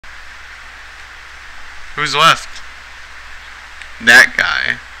Who's left? That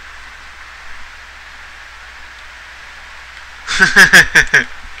guy.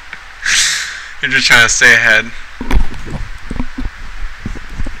 You're just trying to stay ahead.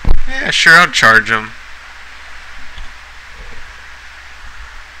 Yeah, sure, I'll charge him.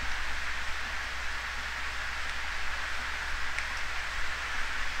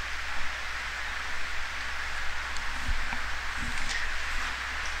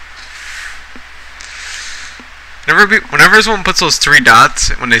 Whenever someone puts those 3 dots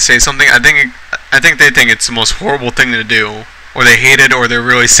when they say something, I think they think it's the most horrible thing to do, or they hate it, or they're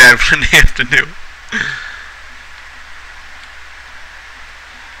really sad when they have to do it.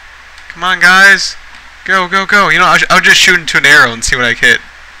 Come on, guys, go, go, go! You know, I'll just shoot into an arrow and see what I hit.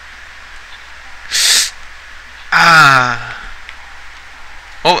 Ah.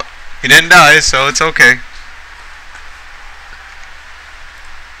 Oh, he didn't die, so it's okay.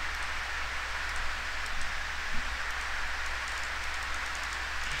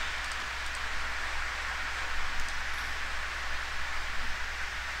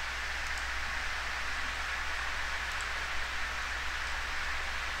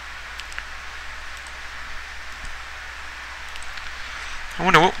 I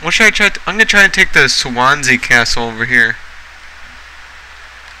wonder, what should I try? I'm gonna try to take the Swansea Castle over here.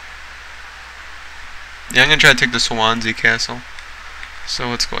 Yeah, I'm gonna try to take the Swansea Castle. So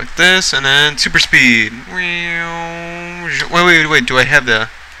let's go like this, and then super speed. Wait. Do I have the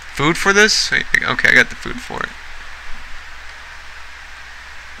food for this? Okay, I got the food for it.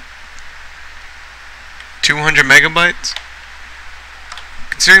 200 megabytes.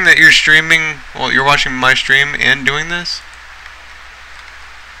 Considering that you're streaming, well, you're watching my stream and doing this.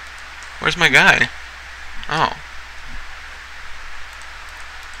 Where's my guy? Oh.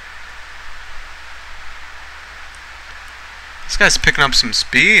 This guy's picking up some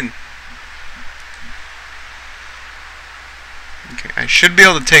speed. Okay, I should be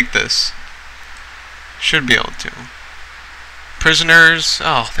able to take this. Should be able to. Prisoners.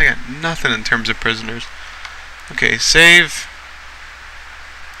 Oh, they got nothing in terms of prisoners. Okay, save.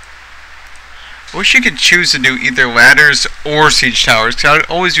 I wish you could choose to do either ladders or siege towers, because I would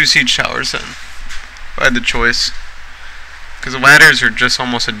always do siege towers then, if I had the choice. Because the ladders are just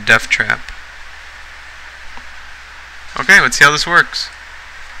almost a death trap. Okay, let's see how this works.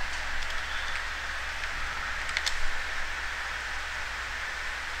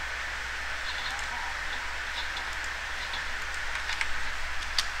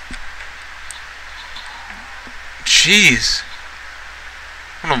 Jeez.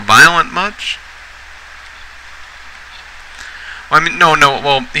 Not violent much? Well, I mean, no,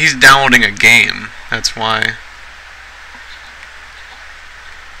 well, he's downloading a game. That's why.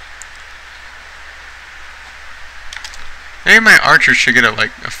 Maybe my archer should get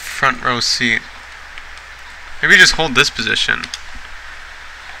like a front row seat. Maybe just hold this position.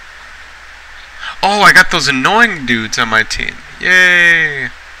 Oh, I got those annoying dudes on my team. Yay!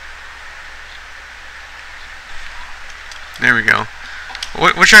 There we go.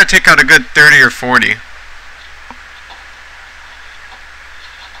 We're trying to take out a good 30 or 40.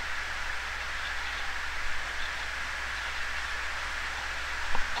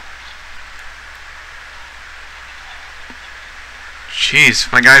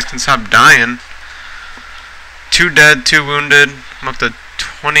 Jeez, my guys can stop dying. 2 dead, 2 wounded. I'm up to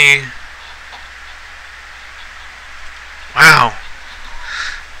 20. Wow.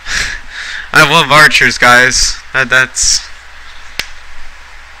 I love archers, guys. That's...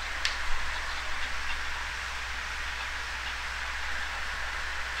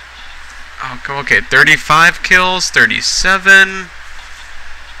 Oh, okay, 35 kills, 37.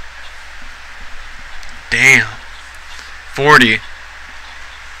 Damn. 40.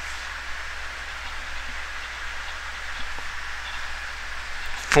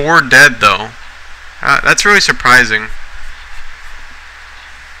 4 dead, though. That's really surprising.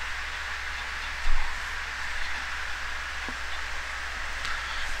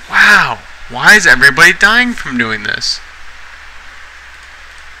 Wow. Why is everybody dying from doing this?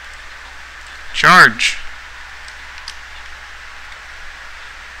 Charge.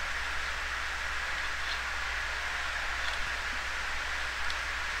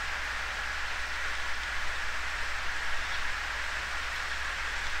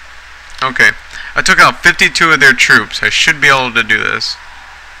 Okay. I took out 52 of their troops. I should be able to do this.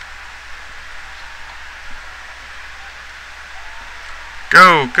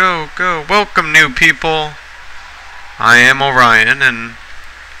 Go, go, go. Welcome, new people. I am Orion, and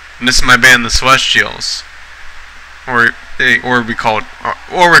this is my band, the Celestials. Or we call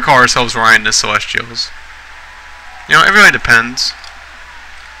ourselves Orion the Celestials. You know, it really depends.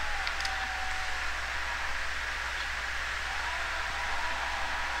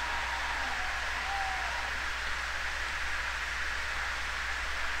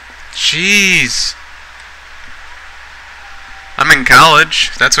 Jeez. I'm in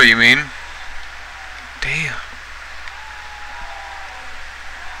college. That's what you mean. Damn.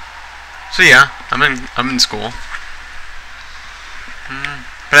 So yeah, I'm in school.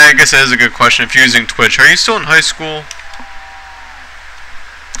 But I guess that is a good question. If you're using Twitch, are you still in high school?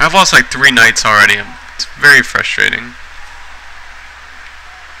 I've lost like 3 nights already. It's very frustrating.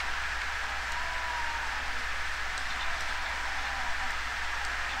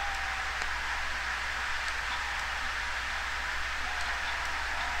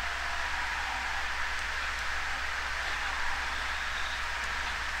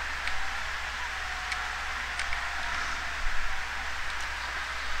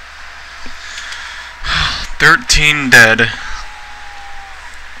 "13 dead."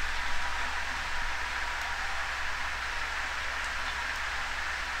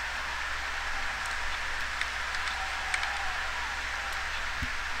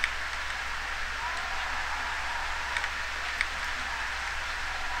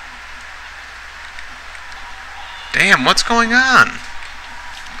 Damn, what's going on?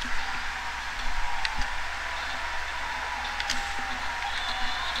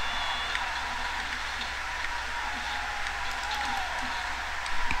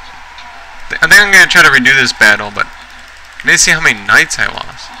 I think I'm gonna try to redo this battle, but I need to see how many knights I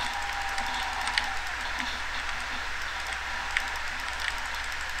lost.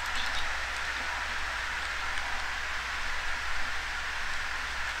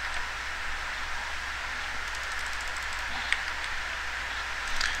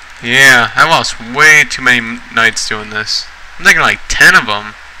 Yeah, I lost way too many knights doing this. I'm thinking like 10 of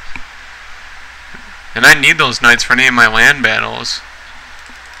them. And I need those knights for any of my land battles.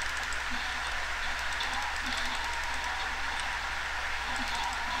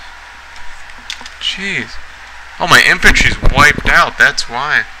 Jeez. Oh, my infantry's wiped out, that's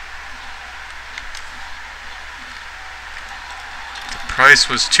why. The price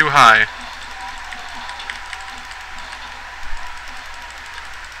was too high.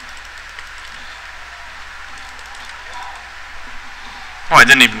 Oh, I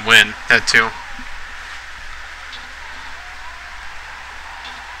didn't even win. That too.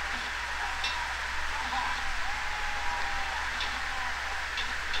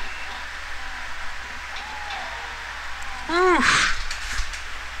 Oof.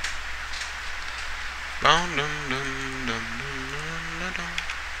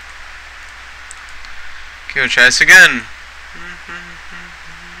 Okay, we'll try this again.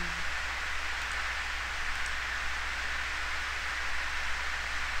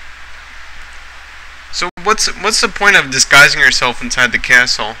 So what's the point of disguising yourself inside the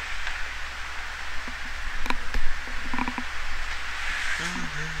castle?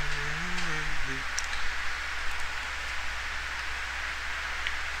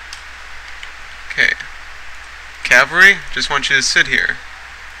 Okay. Cavalry, just want you to sit here.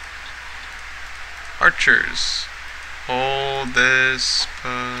 Archers, hold this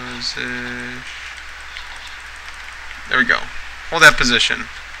position. There we go. Hold that position.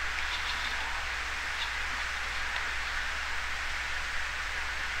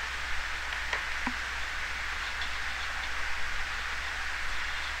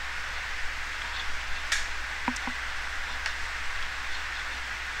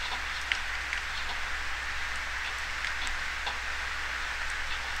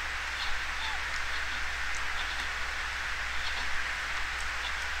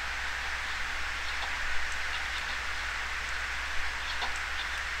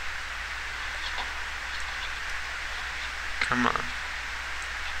 Come on.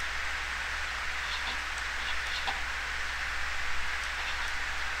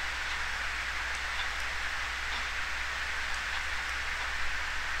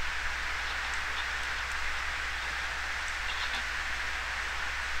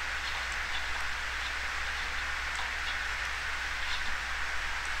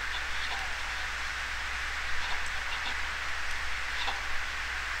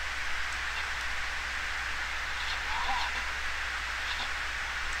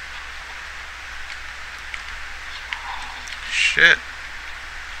 Shit.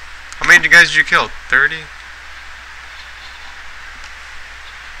 How many guys did you kill? 30?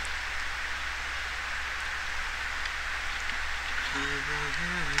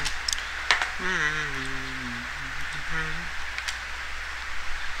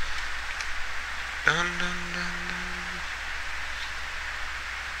 Dun, dun, dun, dun.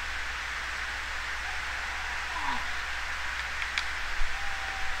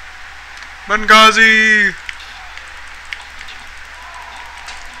 Benghazi!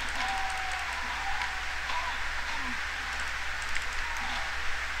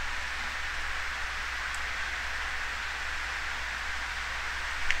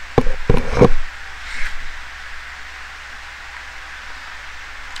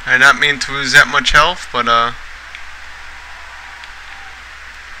 I did not mean to lose that much health, but oh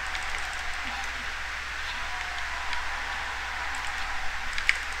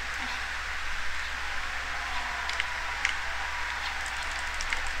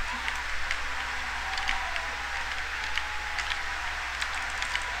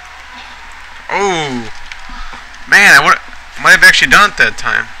man, might have actually done it that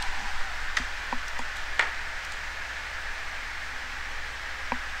time.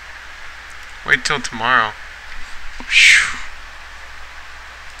 Wait till tomorrow. Whew.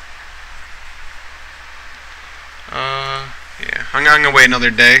 Yeah, I'm gonna wait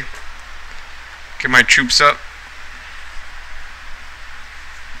another day. Get my troops up.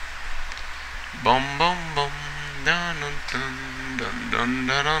 Boom, boom, boom. Dun, dun, dun, dun, dun,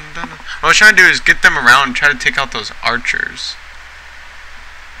 dun, dun, dun. What I was trying to do is get them around and try to take out those archers.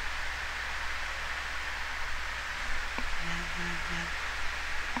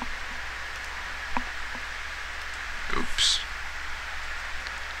 Oops.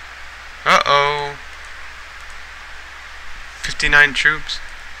 Uh-oh. 59 troops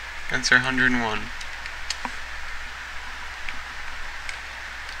against their 101.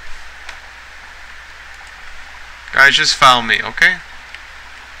 Guys, just follow me, okay?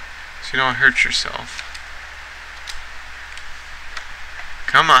 So you don't hurt yourself.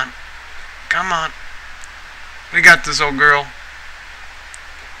 Come on. Come on. We got this, old girl.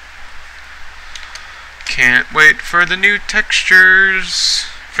 Can't wait for the new textures.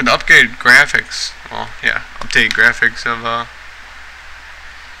 For the upgraded graphics. Well, yeah, updated graphics of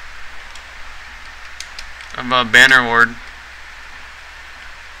Bannerlord.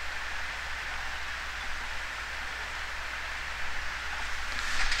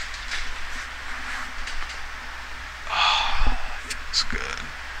 Oh, feels good.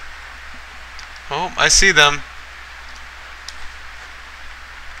 Oh, I see them.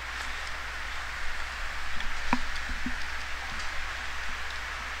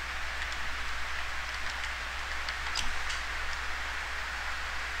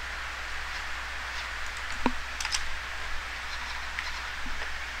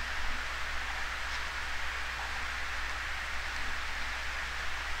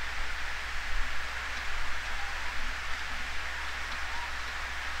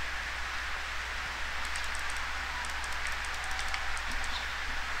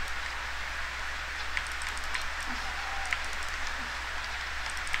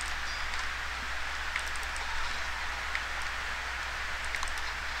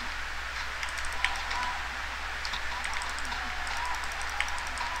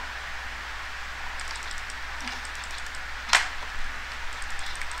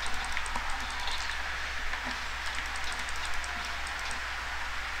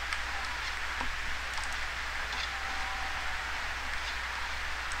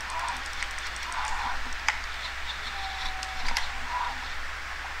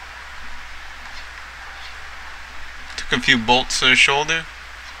 A few bolts to the shoulder.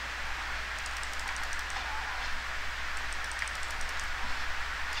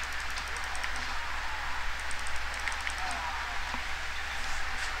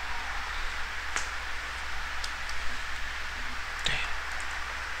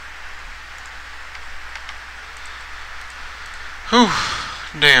 Whew.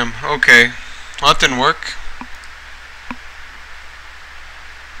 Damn. Okay. Well, that didn't work.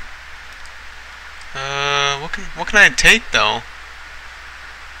 What can I take though?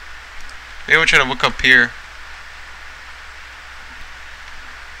 Maybe we'll try to look up here.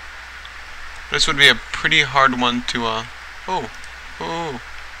 This would be a pretty hard one to oh.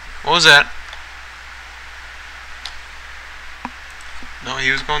 What was that? No,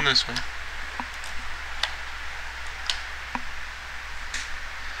 he was going this way.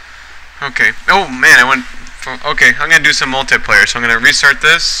 Okay. Oh man, I went okay, I'm gonna do some multiplayer, so I'm gonna restart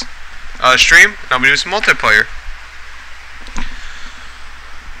this stream, and I'm gonna do some multiplayer.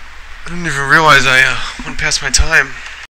 I didn't even realize I went past my time.